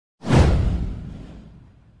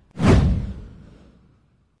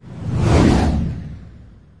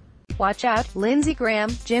Watch out, Lindsey Graham,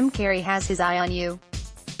 Jim Carrey has his eye on you.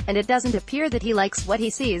 And it doesn't appear that he likes what he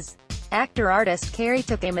sees. Actor-artist Carrey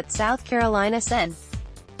took aim at South Carolina Sen.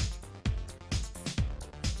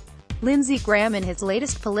 Lindsey Graham in his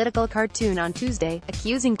latest political cartoon on Tuesday,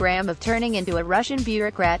 accusing Graham of turning into a Russian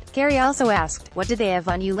bureaucrat. Carrey also asked, "What do they have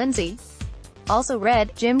on you, Lindsey?" Also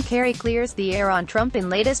read, Jim Carrey clears the air on Trump in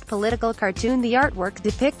latest political cartoon. The artwork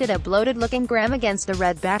depicted a bloated-looking Graham against a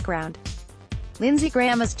red background. Lindsey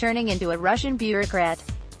Graham is turning into a Russian bureaucrat,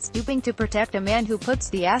 stooping to protect a man who puts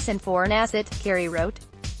the ass in for an asset, Carrey wrote.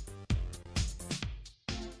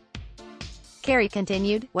 Carrey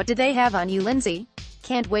continued, "What do they have on you, Lindsey?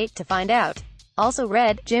 Can't wait to find out." Also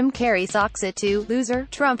read, Jim Carrey socks it to loser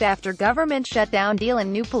Trump after government shutdown deal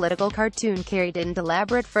in new political cartoon. Carrey didn't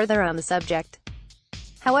elaborate further on the subject.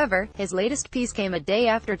 However, his latest piece came a day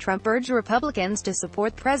after Trump urged Republicans to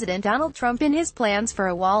support President Donald Trump in his plans for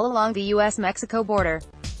a wall along the U.S.-Mexico border.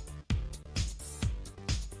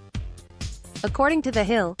 According to The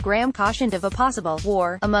Hill, Graham cautioned of a possible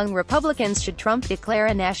war among Republicans should Trump declare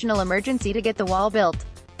a national emergency to get the wall built.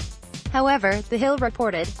 However, The Hill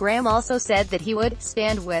reported, Graham also said that he would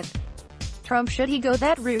stand with Trump should he go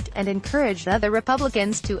that route, and encouraged other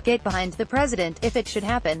Republicans to get behind the president if it should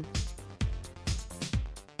happen.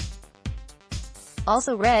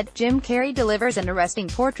 Also read, Jim Carrey delivers an arresting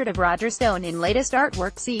portrait of Roger Stone in latest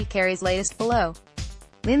artwork. See Carrey's latest below.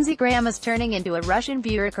 Lindsey Graham is turning into a Russian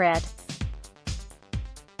bureaucrat,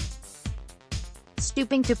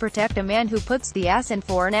 stooping to protect a man who puts the ass in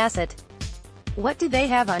for an asset. What do they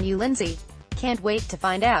have on you, Lindsey? Can't wait to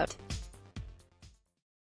find out.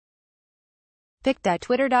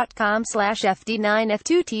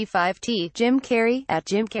 pic.twitter.com/FD9F2T5T Jim Carrey,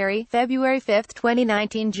 @Jim Carrey, February 5,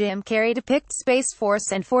 2019. Jim Carrey depicts Space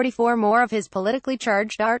Force and 44 more of his politically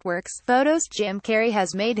charged artworks. Photos. Jim Carrey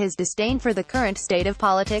has made his disdain for the current state of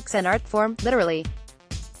politics and art form, literally.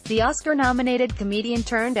 The Oscar-nominated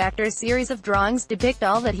comedian-turned-actor's series of drawings depict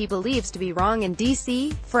all that he believes to be wrong in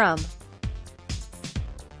D.C. From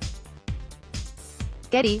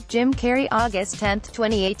Getty, Jim Carrey, August 10,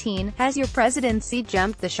 2018, has your presidency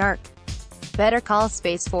jumped the shark? Better call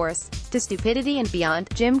Space Force. To stupidity and beyond,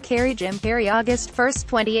 Jim Carrey, August 1,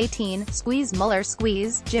 2018, Squeeze Mueller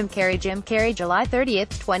Squeeze, Jim Carrey, July 30,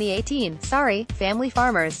 2018, sorry, family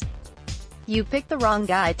farmers. You picked the wrong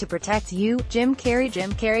guy to protect you. Jim Carrey,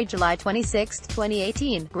 July 26,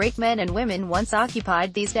 2018, great men and women once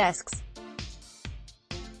occupied these desks.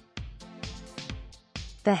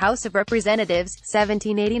 The House of Representatives,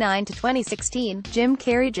 1789 to 2016, Jim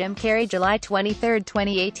Carrey, July 23,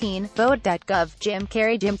 2018, vote.gov, Jim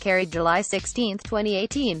Carrey, July 16,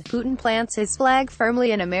 2018, Putin plants his flag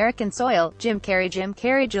firmly in American soil, Jim Carrey,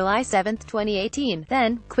 July 7, 2018,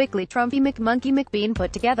 then, quickly Trumpy McMonkey McBean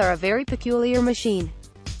put together a very peculiar machine.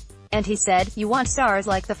 And he said, "You want stars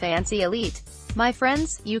like the fancy elite? My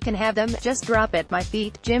friends, you can have them, just drop at my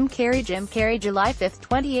feet." Jim Carrey, July 5,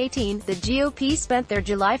 2018, the GOP spent their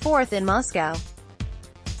July 4th in Moscow.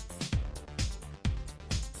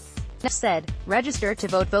 Said, register to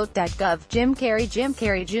vote. Vote.gov, Jim Carrey, June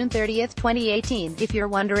 30, 2018. If you're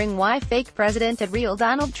wondering why fake president and real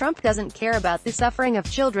Donald Trump doesn't care about the suffering of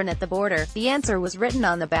children at the border, the answer was written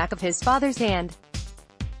on the back of his father's hand.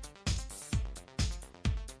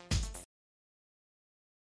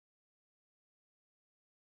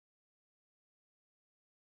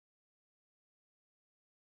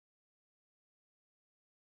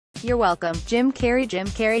 You're welcome. Jim Carrey, June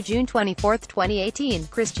 24, 2018,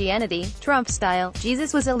 Christianity, Trump style,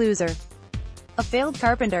 Jesus was a loser. A failed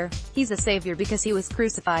carpenter. He's a savior because he was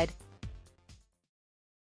crucified.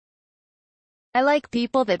 I like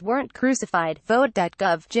people that weren't crucified.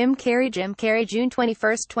 Vote.gov, Jim Carrey, June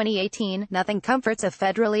 21, 2018, nothing comforts a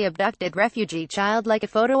federally abducted refugee child like a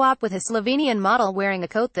photo op with a Slovenian model wearing a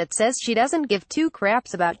coat that says she doesn't give two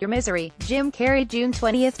craps about your misery. Jim Carrey, June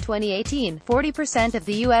 20, 2018, 40% of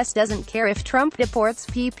the U.S. doesn't care if Trump deports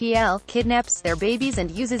PPL, kidnaps their babies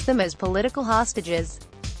and uses them as political hostages.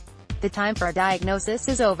 The time for a diagnosis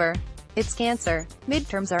is over. It's cancer.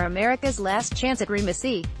 Midterms are America's last chance at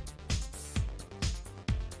primacy.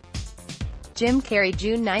 Jim Carrey,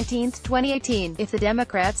 June 19, 2018, if the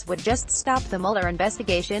Democrats would just stop the Mueller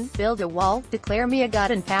investigation, build a wall, declare me a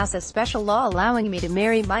god and pass a special law allowing me to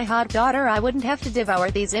marry my hot daughter, I wouldn't have to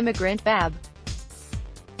devour these immigrant bab.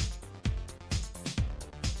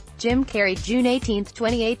 Jim Carrey, June 18,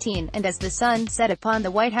 2018, and as the sun set upon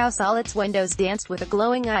the White House all its windows danced with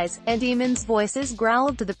glowing eyes, and demons' voices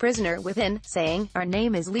growled to the prisoner within, saying, "Our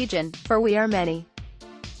name is Legion, for we are many.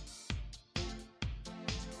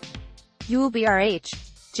 You will be our H.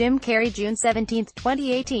 Jim Carrey June 17,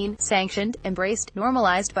 2018, sanctioned, embraced,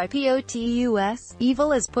 normalized by POTUS,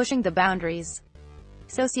 evil is pushing the boundaries.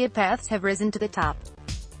 Sociopaths have risen to the top.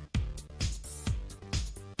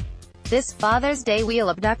 This Father's Day we'll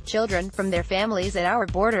abduct children from their families at our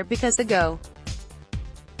border because they go.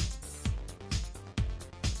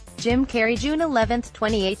 Jim Carrey June 11,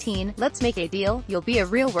 2018, let's make a deal, you'll be a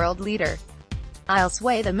real-world leader. I'll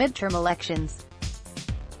sway the midterm elections.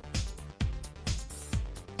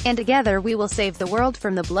 And together we will save the world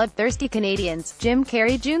from the bloodthirsty Canadians. Jim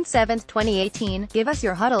Carrey June 7, 2018, give us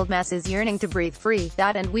your huddled masses yearning to breathe free,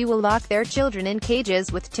 and we will lock their children in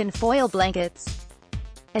cages with tinfoil blankets.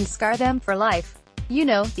 And scar them for life. You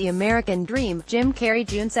know, the American dream. Jim Carrey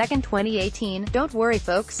June 2, 2018, don't worry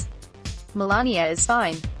folks. Melania is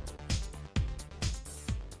fine.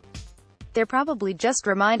 They're probably just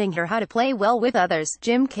reminding her how to play well with others.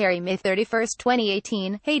 Jim Carrey May 31,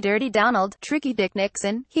 2018, hey Dirty Donald, Tricky Dick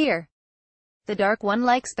Nixon, here. The dark one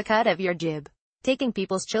likes the cut of your jib. Taking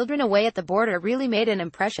people's children away at the border really made an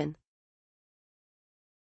impression.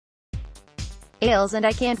 Ailes and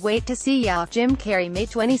I can't wait to see ya. Jim Carrey May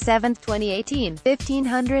 27, 2018,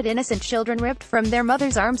 1,500 innocent children ripped from their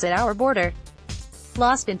mother's arms at our border.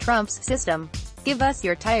 Lost in Trump's system. Give us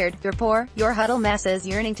your tired, your poor, your huddle masses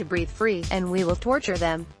yearning to breathe free, and we will torture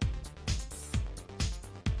them.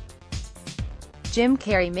 Jim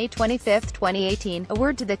Carrey May 25, 2018, a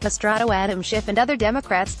word to the castrato Adam Schiff and other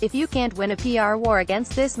Democrats, if you can't win a PR war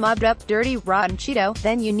against this mobbed-up, dirty, rotten Cheeto,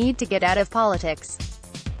 then you need to get out of politics.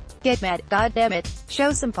 Get mad, goddammit,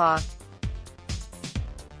 show some paw.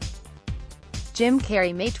 Jim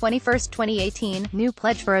Carrey May 21, 2018, new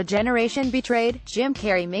pledge for a generation betrayed. Jim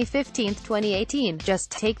Carrey May 15, 2018, just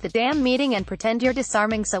take the damn meeting and pretend you're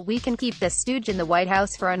disarming so we can keep this stooge in the White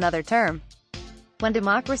House for another term. When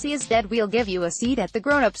democracy is dead we'll give you a seat at the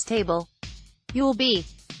grown-ups table. You'll be.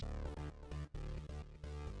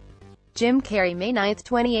 Jim Carrey May 9,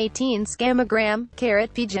 2018, scamagram,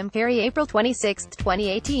 Carrot P. Jim Carrey April 26,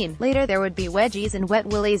 2018, later there would be wedgies and wet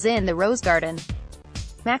willies in the Rose Garden.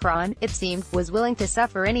 Macron, it seemed, was willing to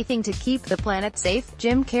suffer anything to keep the planet safe.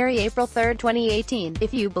 Jim Carrey April 3, 2018,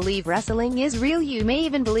 if you believe wrestling is real you may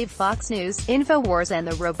even believe Fox News, InfoWars and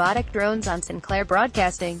the robotic drones on Sinclair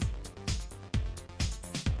Broadcasting.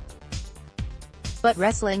 But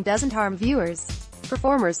wrestling doesn't harm viewers.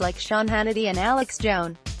 Performers like Sean Hannity and Alex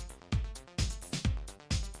Jones.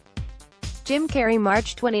 Jim Carrey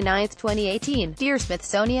March 29, 2018, Dear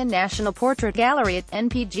Smithsonian National Portrait Gallery at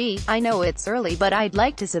NPG, I know it's early but I'd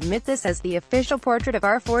like to submit this as the official portrait of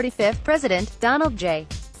our 45th President, Donald J.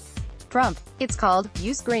 Trump. It's called,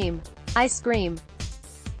 You Scream. I Scream.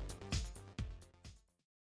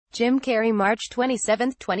 Jim Carrey March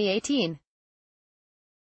 27, 2018.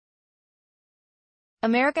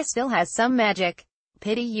 America still has some magic.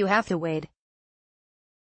 Pity you have to wait.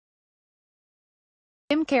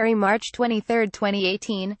 Jim Carrey March 23,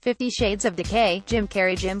 2018, 50 Shades of Decay. Jim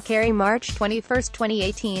Carrey March 21,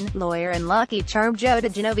 2018, lawyer and Lucky Charm Joe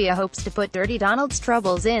DiGenovia hopes to put Dirty Donald's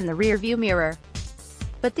troubles in the rearview mirror.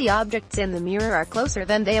 But the objects in the mirror are closer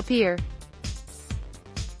than they appear.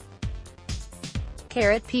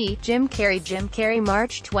 Carrot P. Jim Carrey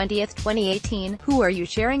March 20, 2018, who are you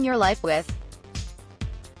sharing your life with?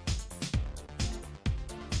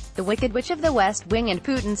 The Wicked Witch of the West Wing and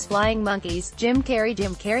Putin's Flying Monkeys. Jim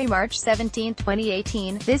Carrey March 17,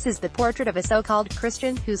 2018, this is the portrait of a so-called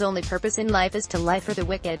Christian, whose only purpose in life is to lie for the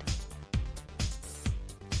wicked.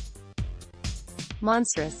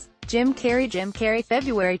 Monstrous. Jim Carrey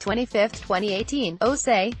February 25, 2018, oh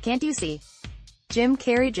say, can't you see? Jim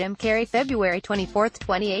Carrey February 24,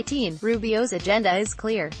 2018, Rubio's agenda is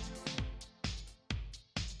clear.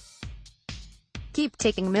 Keep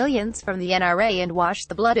taking millions from the NRA and wash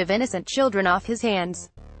the blood of innocent children off his hands.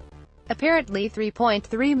 Apparently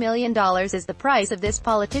 $3.3 million is the price of this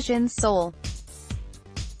politician's soul.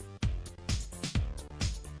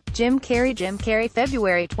 Jim Carrey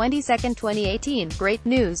February 22, 2018, great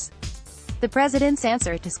news. The president's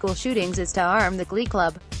answer to school shootings is to arm the Glee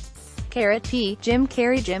Club. Carrot P. Jim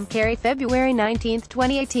Carrey February 19,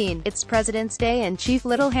 2018, it's President's Day and Chief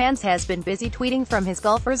Little Hands has been busy tweeting from his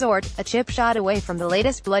golf resort, a chip shot away from the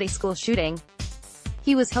latest bloody school shooting.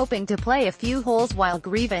 He was hoping to play a few holes while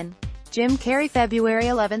grieving. Jim Carrey February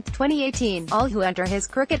 11, 2018, all who enter his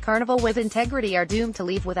crooked carnival with integrity are doomed to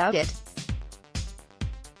leave without it.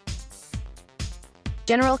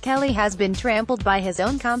 General Kelly has been trampled by his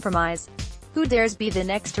own compromise. Who dares be the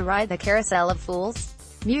next to ride the carousel of fools?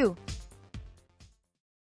 Mew.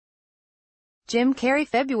 Jim Carrey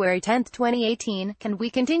February 10, 2018, can we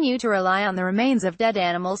continue to rely on the remains of dead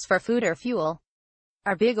animals for food or fuel?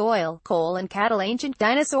 Are big oil, coal and cattle ancient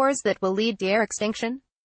dinosaurs that will lead to air extinction?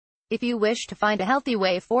 If you wish to find a healthy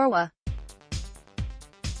way forward.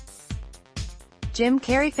 Jim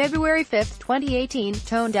Carrey February 5, 2018,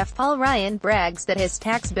 tone-deaf Paul Ryan brags that his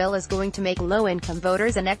tax bill is going to make low-income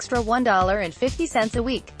voters an extra $1.50 a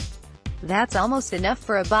week. That's almost enough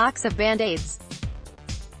for a box of Band-Aids.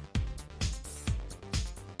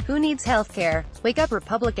 Who needs healthcare? Wake up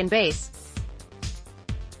Republican base.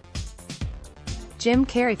 Jim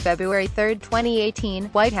Carrey February 3, 2018,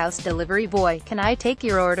 White House delivery boy, can I take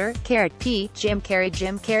your order? Carrot P. Jim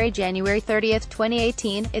Carrey January 30,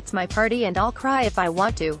 2018, it's my party and I'll cry if I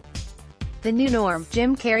want to. The new norm,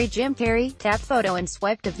 Jim Carrey tap photo and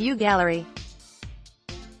swipe to view gallery.